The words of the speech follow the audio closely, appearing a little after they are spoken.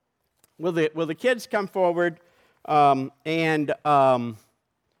Will the kids come forward?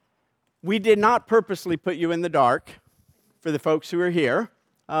 We did not purposely put you in the dark for the folks who are here.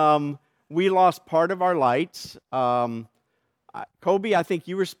 We lost part of our lights. Colby, I think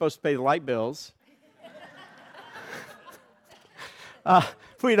you were supposed to pay the light bills.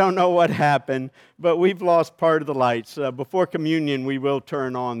 We don't know what happened, but we've lost part of the lights. Before communion, we will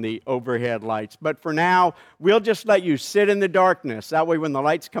turn on the overhead lights. But for now, we'll just let you sit in the darkness. That way, when the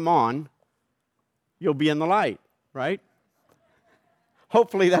lights come on, you'll be in the light, right?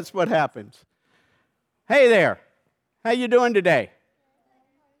 Hopefully, that's what happens. Hey there. How you doing today?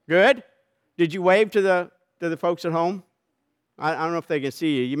 Good? Did you wave to the folks at home? I don't know if they can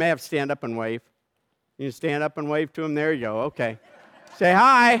see you. You may have to stand up and wave. You stand up and wave to them? There you go. Okay. Say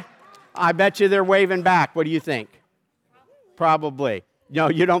hi. I bet you they're waving back. What do you think? Probably. No,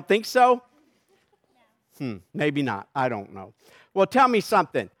 you don't think so? Maybe not. I don't know. Well, tell me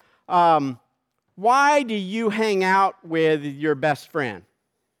something. Why do you hang out with your best friend?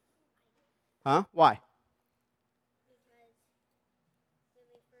 Huh? Why? Because when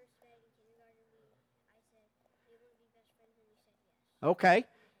we first met in kindergarten, I said, we want to be best friends, and you said yes. Okay.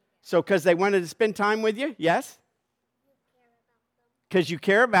 So because they wanted to spend time with you? Yes? Because you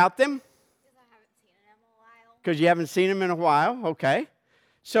care about them? Because I haven't seen them in a while. Because you haven't seen them in a while? Okay.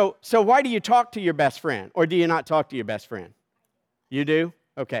 So why do you talk to your best friend? Or do you not talk to your best friend? You do?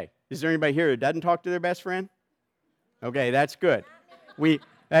 Okay. Is there anybody here who doesn't talk to their best friend? Okay, that's good.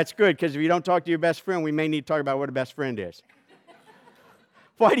 That's good, because if you don't talk to your best friend, we may need to talk about what a best friend is.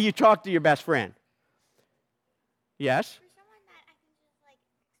 Why do you talk to your best friend? Yes? For someone that I can just,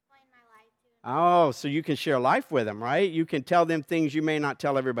 explain my life to. Oh, so you can share life with them, right? You can tell them things you may not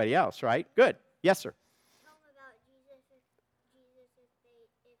tell everybody else, right? Good. Yes, sir. Tell them about Jesus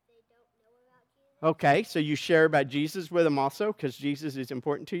if they don't know about Jesus. Okay, so you share about Jesus with them also, because Jesus is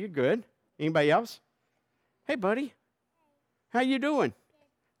important to you. Good. Anybody else? Hey, buddy. How you doing?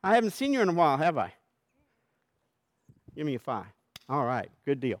 I haven't seen you in a while, have I? Give me a 5. All right,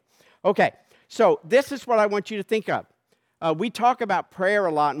 good deal. Okay, so this is what I want you to think of. We talk about prayer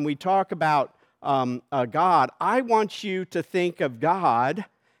a lot, and we talk about God. I want you to think of God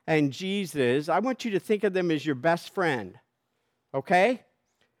and Jesus. I want you to think of them as your best friend, okay?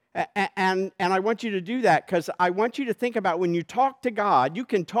 And I want you to do that because I want you to think about when you talk to God, you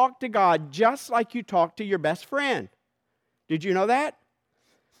can talk to God just like you talk to your best friend. Did you know that?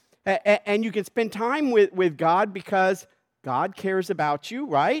 And you can spend time with God because God cares about you,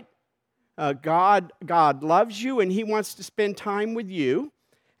 right? God loves you and He wants to spend time with you.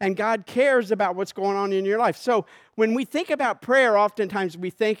 And God cares about what's going on in your life. So when we think about prayer, oftentimes we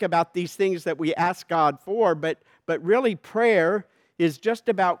think about these things that we ask God for, but really prayer is just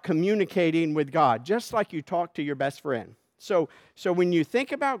about communicating with God, just like you talk to your best friend. So when you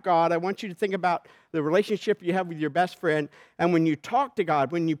think about God, I want you to think about the relationship you have with your best friend. And when you talk to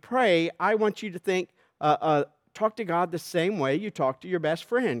God, when you pray, I want you to think, talk to God the same way you talk to your best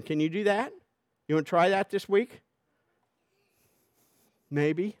friend. Can you do that? You want to try that this week?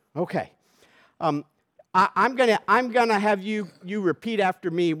 Maybe? Okay. I'm gonna have you repeat after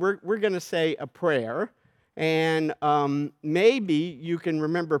me. We're gonna say a prayer. And maybe you can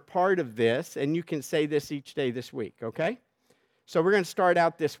remember part of this, and you can say this each day this week, okay? So we're going to start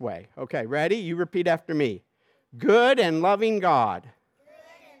out this way. Okay, ready? You repeat after me. Good and loving God.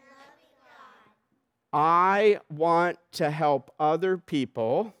 I want to help other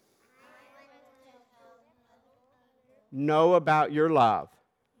people know about your love.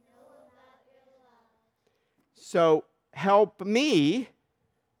 So help me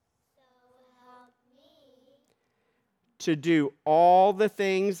to do all the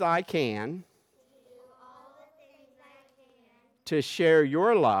things I can to share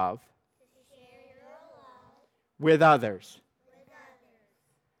your love with others.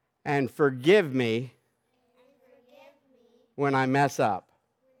 And forgive me when I mess up.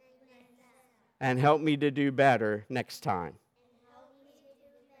 And help me to do better next time.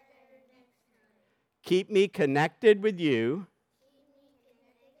 Keep me connected with you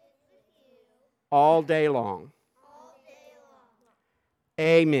all day long.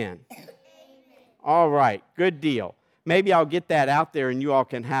 Amen. All right, good deal. Maybe I'll get that out there and you all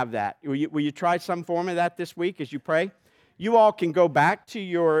can have that. Will you try some form of that this week as you pray? You all can go back to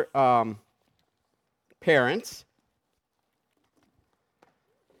your parents.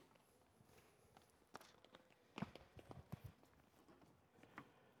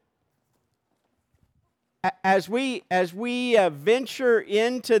 As we venture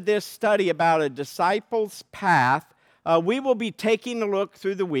into this study about a disciple's path, we will be taking a look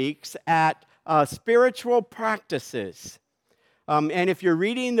through the weeks at spiritual practices. And if you're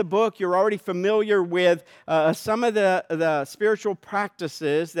reading the book, you're already familiar with some of the spiritual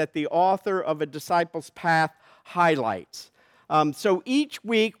practices that the author of A Disciple's Path highlights. So each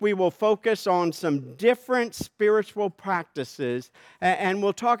week we will focus on some different spiritual practices, and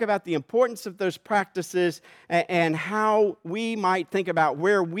we'll talk about the importance of those practices and how we might think about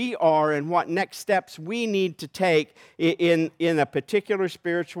where we are and what next steps we need to take in a particular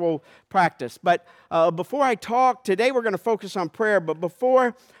spiritual practice. But before I talk, today we're going to focus on prayer, but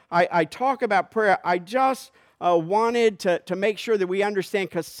before I talk about prayer, I just wanted to make sure that we understand,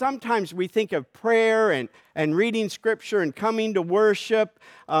 because sometimes we think of prayer and reading Scripture and coming to worship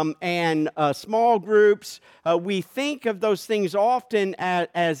and small groups. We think of those things often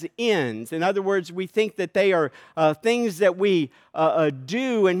as ends. In other words, we think that they are things that we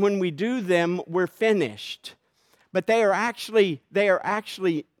do, and when we do them, we're finished. But they are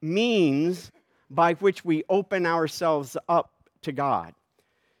actually means by which we open ourselves up to God.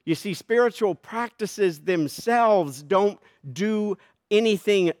 You see, spiritual practices themselves don't do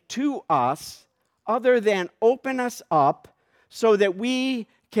anything to us other than open us up so that we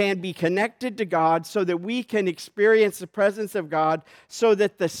can be connected to God, so that we can experience the presence of God, so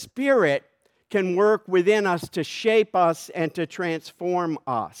that the Spirit can work within us to shape us and to transform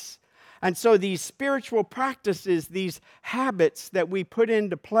us. And so these spiritual practices, these habits that we put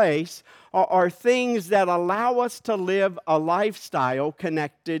into place are things that allow us to live a lifestyle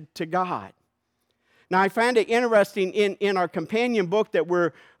connected to God. Now, I find it interesting in our companion book that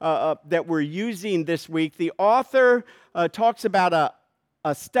we're using this week, the author talks about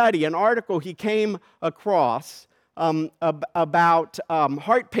a study, an article he came across about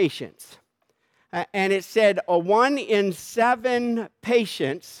heart patients. And it said 1 in 7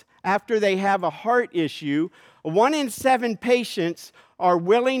 patients, after they have a heart issue, 1 in 7 patients are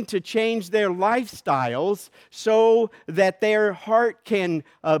willing to change their lifestyles so that their heart can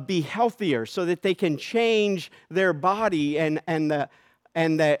be healthier, so that they can change their body and the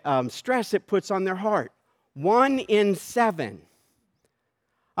stress it puts on their heart. 1 in 7.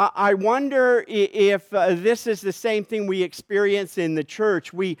 I wonder if this is the same thing we experience in the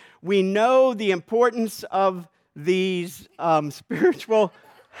church. We know the importance of these spiritual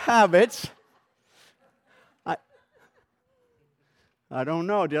habits. I don't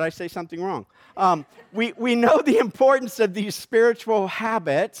know. Did I say something wrong? We know the importance of these spiritual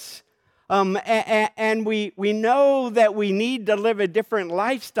habits, and we know that we need to live a different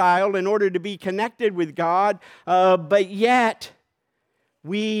lifestyle in order to be connected with God, but yet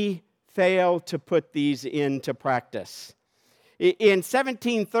we fail to put these into practice. In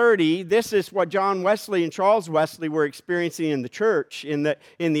 1730, this is what John Wesley and Charles Wesley were experiencing in the church, in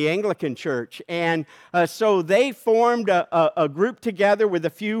the Anglican church. And so they formed a group together with a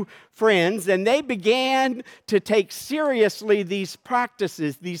few friends, and they began to take seriously these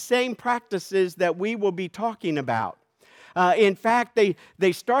practices, these same practices that we will be talking about. In fact,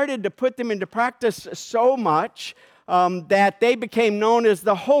 they started to put them into practice so much that they became known as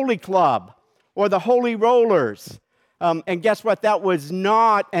the Holy Club or the Holy Rollers. And guess what? That was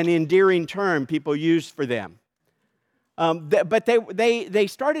not an endearing term people used for them. But they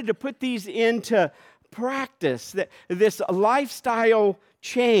started to put these into practice, this lifestyle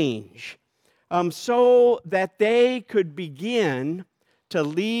change, so that they could begin to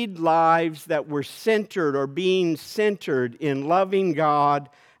lead lives that were centered or being centered in loving God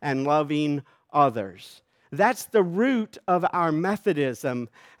and loving others. That's the root of our Methodism,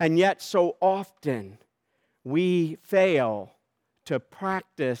 and yet so often we fail to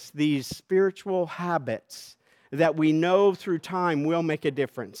practice these spiritual habits that we know through time will make a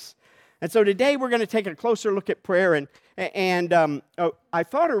difference. And so today we're going to take a closer look at prayer. And I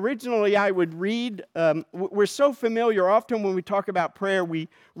thought originally I would read, we're so familiar, often when we talk about prayer, we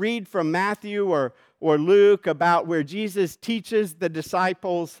read from Matthew or Luke about where Jesus teaches the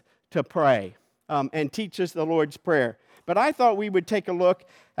disciples to pray and teaches the Lord's Prayer. But I thought we would take a look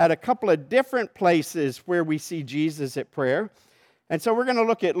at a couple of different places where we see Jesus at prayer. And so we're going to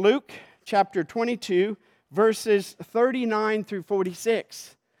look at Luke chapter 22, verses 39 through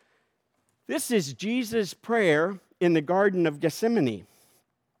 46. This is Jesus' prayer in the Garden of Gethsemane.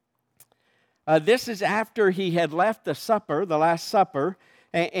 This is after he had left the supper, the Last Supper,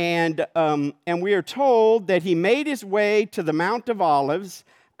 and we are told that he made his way to the Mount of Olives,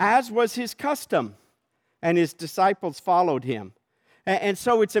 as was his custom, and his disciples followed him. And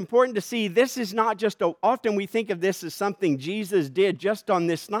so it's important to see this is not just, often we think of this as something Jesus did just on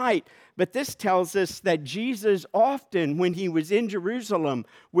this night, but this tells us that Jesus often, when he was in Jerusalem,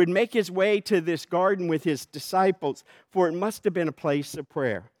 would make his way to this garden with his disciples, for it must have been a place of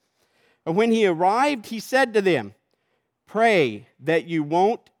prayer. And when he arrived, he said to them, Pray that you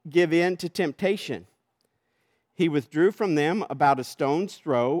won't give in to temptation." He withdrew from them about a stone's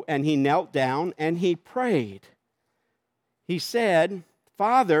throw, and he knelt down and he prayed. He said,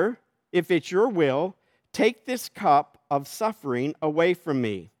 "Father, if it's your will, take this cup of suffering away from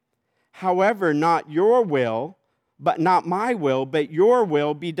me. However, not my will, but your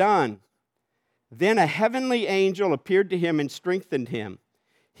will be done." Then a heavenly angel appeared to him and strengthened him.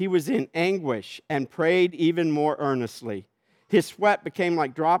 He was in anguish and prayed even more earnestly. His sweat became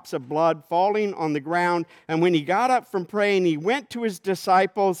like drops of blood falling on the ground. And when he got up from praying, he went to his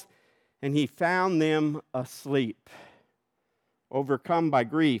disciples and he found them asleep. Overcome by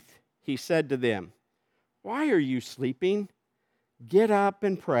grief, he said to them, "Why are you sleeping? Get up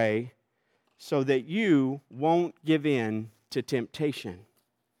and pray so that you won't give in to temptation."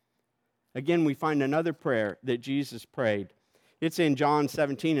 Again, we find another prayer that Jesus prayed. It's in John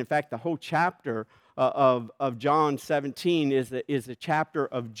 17. In fact, the whole chapter of John 17 is a chapter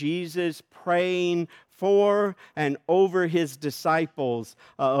of Jesus praying for and over his disciples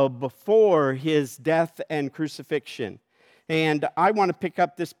before his death and crucifixion. And I want to pick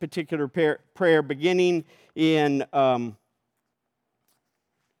up this particular prayer beginning in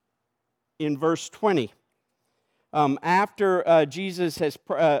verse 20. After Jesus has,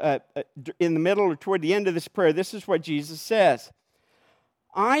 in the middle or toward the end of this prayer, this is what Jesus says.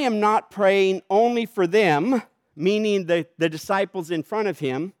 "I am not praying only for them," meaning the disciples in front of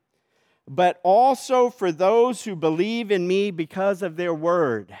him, "but also for those who believe in me because of their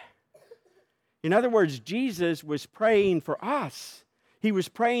word." In other words, Jesus was praying for us. He was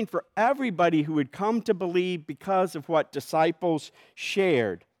praying for everybody who would come to believe because of what disciples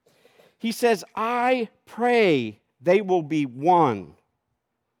shared. He says, "I pray they will be one,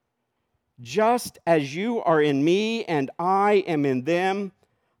 just as you are in me and I am in them.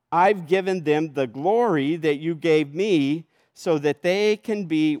 I've given them the glory that you gave me so that they can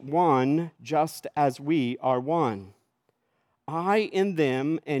be one just as we are one. I in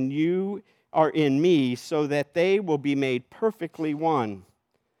them and you are in me so that they will be made perfectly one.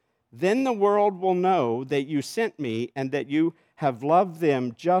 Then the world will know that you sent me and that you have loved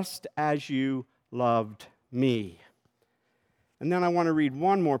them just as you loved me." And then I want to read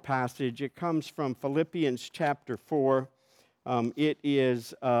one more passage. It comes from Philippians chapter 4. It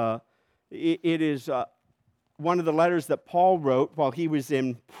is one of the letters that Paul wrote while he was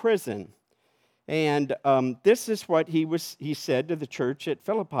in prison. And this is what he said to the church at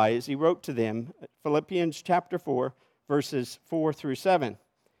Philippi as he wrote to them. Philippians chapter 4, verses 4 through 7.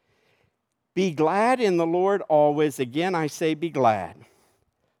 "Be glad in the Lord always. Again I say be glad.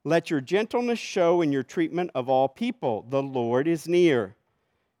 Let your gentleness show in your treatment of all people. The Lord is near.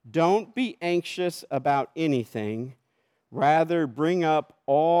 Don't be anxious about anything. Rather, bring up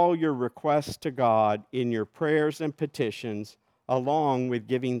all your requests to God in your prayers and petitions, along with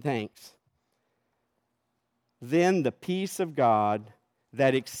giving thanks. Then the peace of God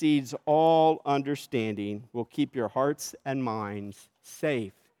that exceeds all understanding will keep your hearts and minds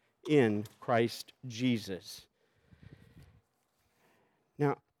safe in Christ Jesus."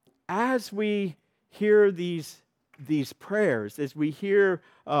 Now, as we hear these prayers, as we hear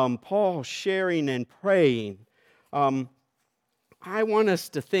Paul sharing and praying, I want us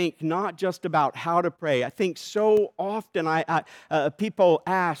to think not just about how to pray. I think so often people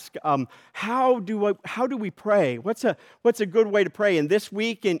ask, how do we pray? What's a good way to pray? And this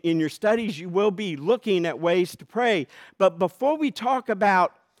week in your studies, you will be looking at ways to pray. But before we talk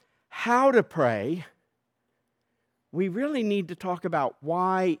about how to pray, we really need to talk about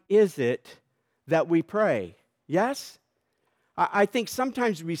why is it that we pray. Yes? I think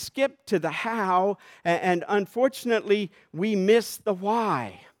sometimes we skip to the how, and unfortunately, we miss the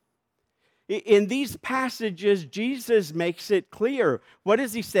why. In these passages, Jesus makes it clear. What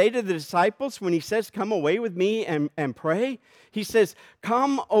does he say to the disciples when he says, "Come away with me and pray"? He says,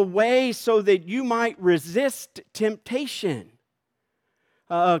 "Come away so that you might resist temptation."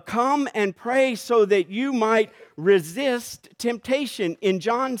 Come and pray so that you might resist temptation. In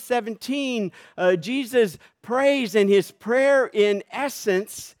John 17, Jesus prays, and his prayer, in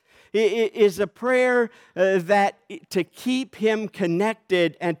essence, is a prayer that to keep him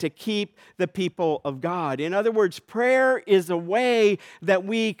connected and to keep the people of God. In other words, prayer is a way that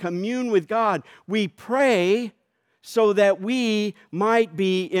we commune with God. We pray so that we might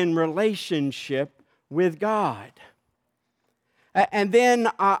be in relationship with God. And then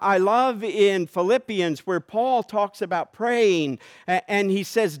I love in Philippians where Paul talks about praying, and he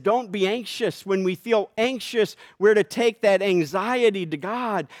says, don't be anxious. When we feel anxious, we're to take that anxiety to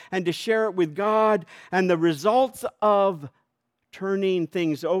God and to share it with God. And the results of turning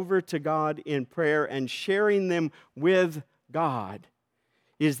things over to God in prayer and sharing them with God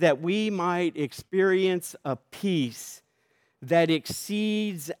is that we might experience a peace that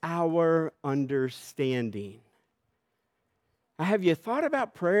exceeds our understanding. Have you thought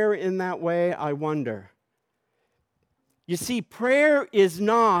about prayer in that way? I wonder. You see, prayer is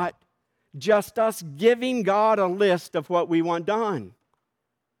not just us giving God a list of what we want done.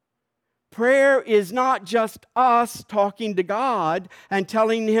 Prayer is not just us talking to God and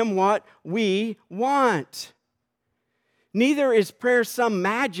telling Him what we want. Neither is prayer some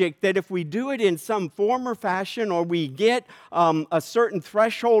magic that if we do it in some form or fashion, or we get a certain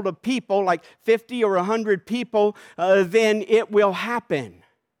threshold of people, like 50 or 100 people, then it will happen.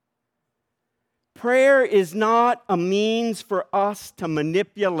 Prayer is not a means for us to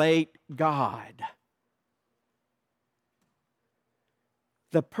manipulate God.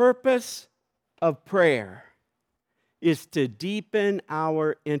 The purpose of prayer is to deepen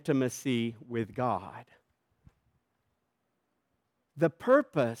our intimacy with God. The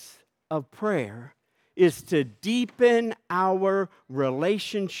purpose of prayer is to deepen our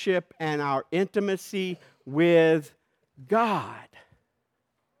relationship and our intimacy with God.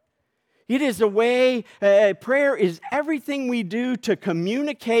 It is a way, prayer is everything we do to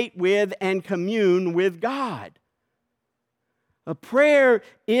communicate with and commune with God. A prayer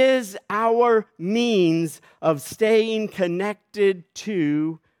is our means of staying connected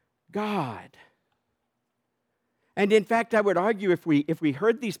to God. And in fact, I would argue if we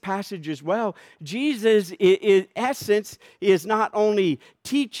heard these passages well, Jesus, in essence, is not only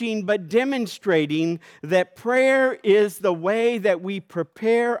teaching but demonstrating that prayer is the way that we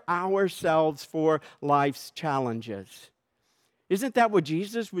prepare ourselves for life's challenges. Isn't that what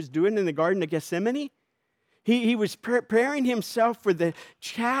Jesus was doing in the Garden of Gethsemane? He was preparing himself for the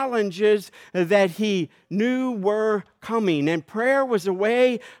challenges that he knew were coming. And prayer was a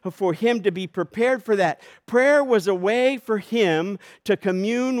way for him to be prepared for that. Prayer was a way for him to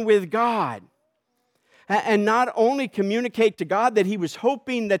commune with God. And not only communicate to God that he was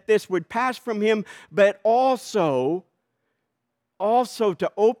hoping that this would pass from him, but also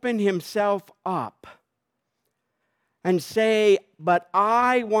to open himself up and say, but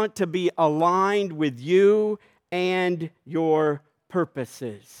I want to be aligned with you and your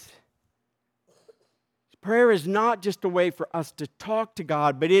purposes. Prayer is not just a way for us to talk to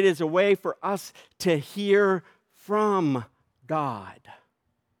God, but it is a way for us to hear from God.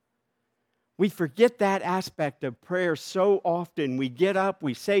 We forget that aspect of prayer so often. We get up,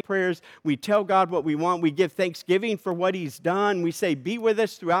 we say prayers, we tell God what we want, we give thanksgiving for what He's done, we say, be with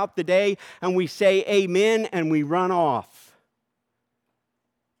us throughout the day, and we say amen, and we run off.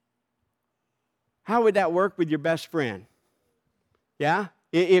 How would that work with your best friend? Yeah?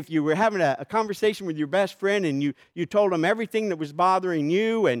 If you were having a conversation with your best friend and you told them everything that was bothering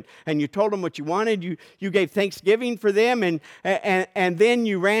you and you told them what you wanted, you gave thanksgiving for them and then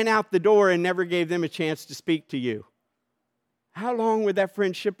you ran out the door and never gave them a chance to speak to you. How long would that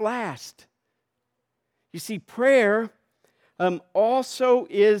friendship last? You see, prayer also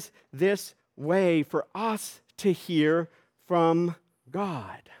is this way for us to hear from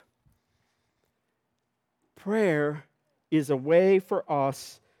God. Prayer is a way for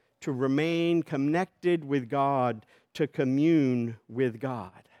us to remain connected with God, to commune with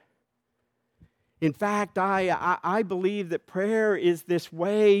God. In fact, I believe that prayer is this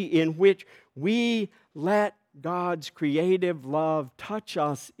way in which we let God's creative love touch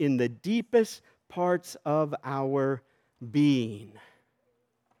us in the deepest parts of our being.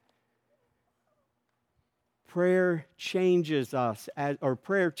 Prayer changes us,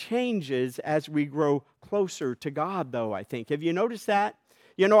 prayer changes as we grow closer to God, though, I think. Have you noticed that?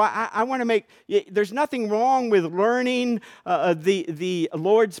 You know, I want to make, there's nothing wrong with learning the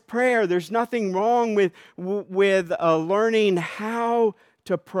Lord's Prayer. There's nothing wrong with learning how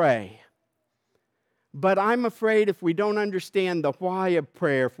to pray. But I'm afraid if we don't understand the why of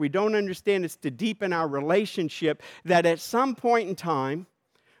prayer, if we don't understand it's to deepen our relationship, that at some point in time,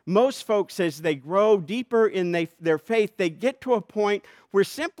 most folks, as they grow deeper in their faith, they get to a point where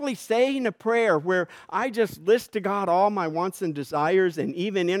simply saying a prayer where I just list to God all my wants and desires and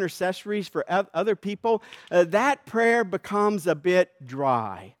even intercessories for other people, that prayer becomes a bit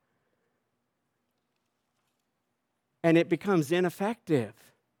dry. And it becomes ineffective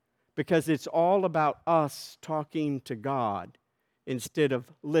because it's all about us talking to God instead of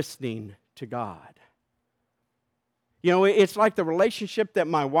listening to God. You know, it's like the relationship that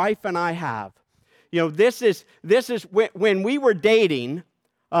my wife and I have. You know, this is when we were dating,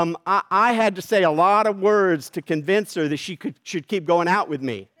 I had to say a lot of words to convince her that she should keep going out with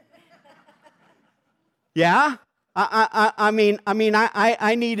me. Yeah? I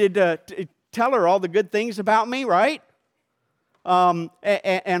needed to tell her all the good things about me, right? And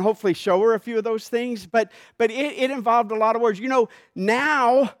hopefully show her a few of those things. But it involved a lot of words. You know,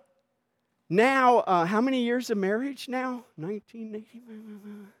 now, how many years of marriage now? 19,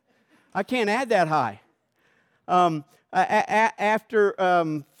 18? I can't add that high. After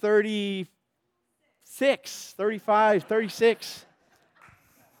 36, 35, 36,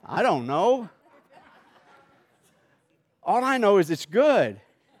 I don't know. All I know is it's good.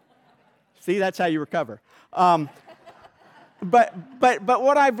 See, that's how you recover. But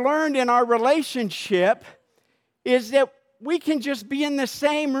what I've learned in our relationship is that we can just be in the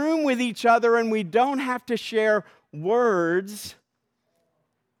same room with each other and we don't have to share words,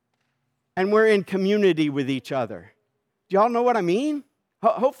 and we're in community with each other. Do y'all know what I mean?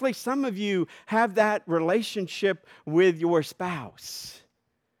 Hopefully some of you have that relationship with your spouse.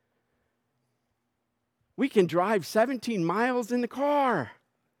 We can drive 17 miles in the car,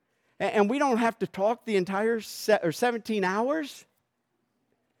 and we don't have to talk the entire 17 hours.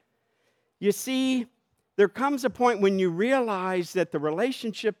 You see, there comes a point when you realize that the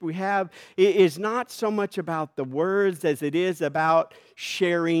relationship we have is not so much about the words as it is about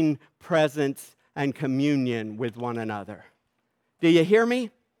sharing presence and communion with one another. Do you hear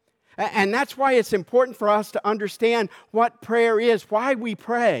me? And that's why it's important for us to understand what prayer is, why we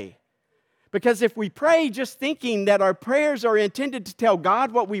pray. Because if we pray just thinking that our prayers are intended to tell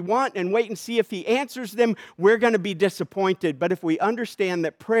God what we want and wait and see if He answers them, we're going to be disappointed. But if we understand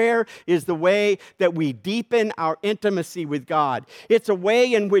that prayer is the way that we deepen our intimacy with God, it's a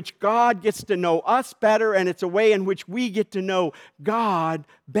way in which God gets to know us better, and it's a way in which we get to know God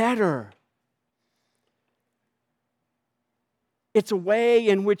better. It's a way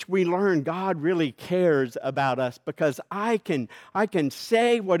in which we learn God really cares about us, because I can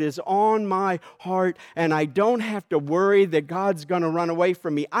say what is on my heart, and I don't have to worry that God's going to run away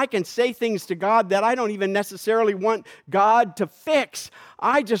from me. I can say things to God that I don't even necessarily want God to fix.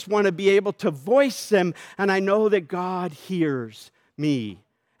 I just want to be able to voice them, and I know that God hears me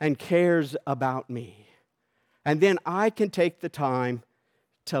and cares about me. And then I can take the time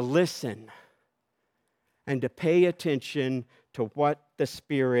to listen and to pay attention to what the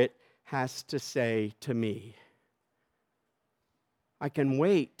Spirit has to say to me. I can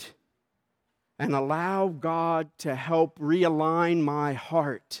wait and allow God to help realign my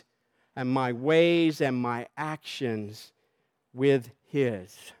heart and my ways and my actions with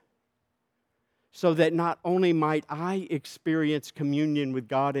His, so that not only might I experience communion with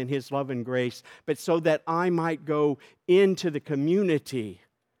God and His love and grace, but so that I might go into the community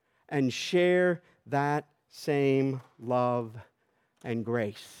and share that same love and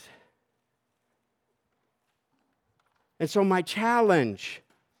grace. And so my challenge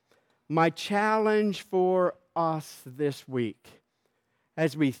for us this week,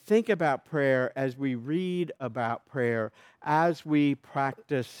 as we think about prayer, as we read about prayer, as we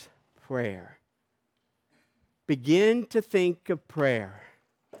practice prayer, begin to think of prayer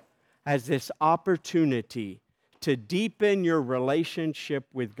as this opportunity to deepen your relationship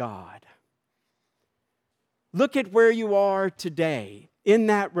with God. Look at where you are today in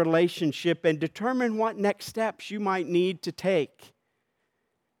that relationship and determine what next steps you might need to take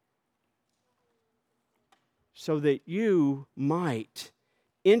so that you might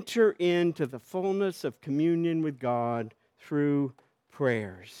enter into the fullness of communion with God through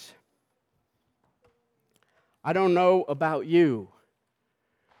prayers. I don't know about you,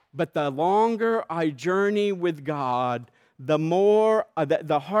 but the longer I journey with God,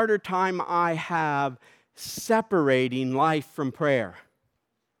 the harder time I have separating life from prayer.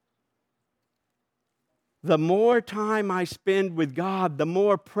 The more time I spend with God, the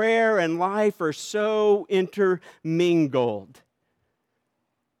more prayer and life are so intermingled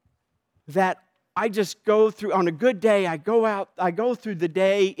that I just go through, on a good day, I go through the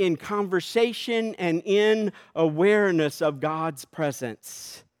day in conversation and in awareness of God's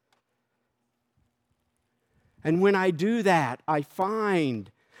presence. And when I do that, I find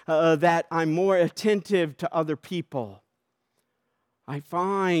that I'm more attentive to other people. I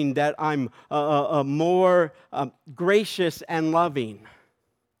find that I'm more gracious and loving.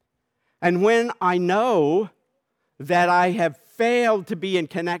 And when I know that I have failed to be in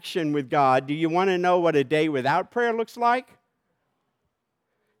connection with God, do you want to know what a day without prayer looks like?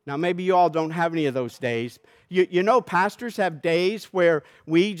 Now, maybe you all don't have any of those days. You know, pastors have days where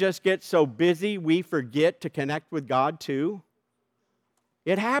we just get so busy we forget to connect with God too.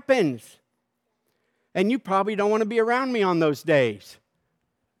 It happens. And you probably don't want to be around me on those days,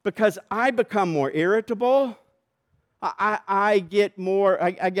 because I become more irritable. I get more,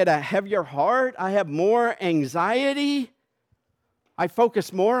 I get a heavier heart. I have more anxiety. I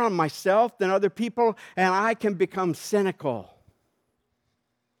focus more on myself than other people, and I can become cynical.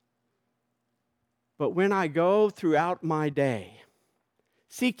 But when I go throughout my day,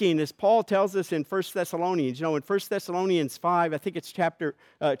 seeking, as Paul tells us in 1 Thessalonians, in 1 Thessalonians 5, I think it's chapter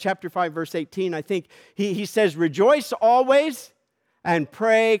 5, verse 18, I think he says, rejoice always and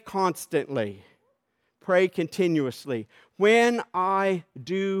pray constantly. Pray continuously. When I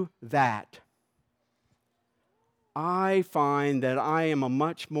do that, I find that I am a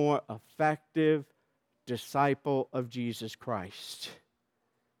much more effective disciple of Jesus Christ.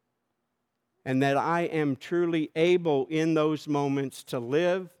 And that I am truly able in those moments to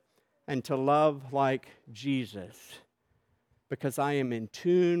live and to love like Jesus. Because I am in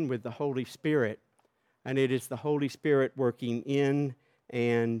tune with the Holy Spirit. And it is the Holy Spirit working in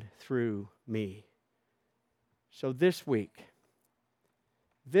and through me. So this week,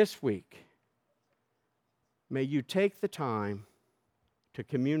 may you take the time to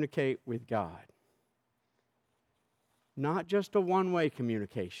communicate with God. Not just a one-way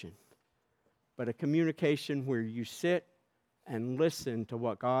communication, but a communication where you sit and listen to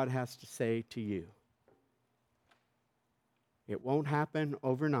what God has to say to you. It won't happen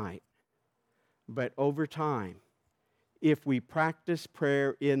overnight, but over time, if we practice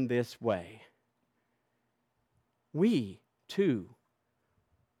prayer in this way, we, too,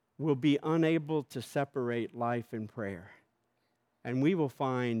 will be unable to separate life and prayer. And we will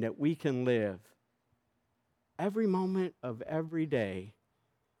find that we can live every moment of every day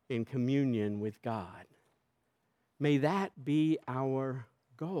in communion with God. May that be our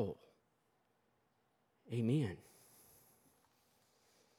goal. Amen.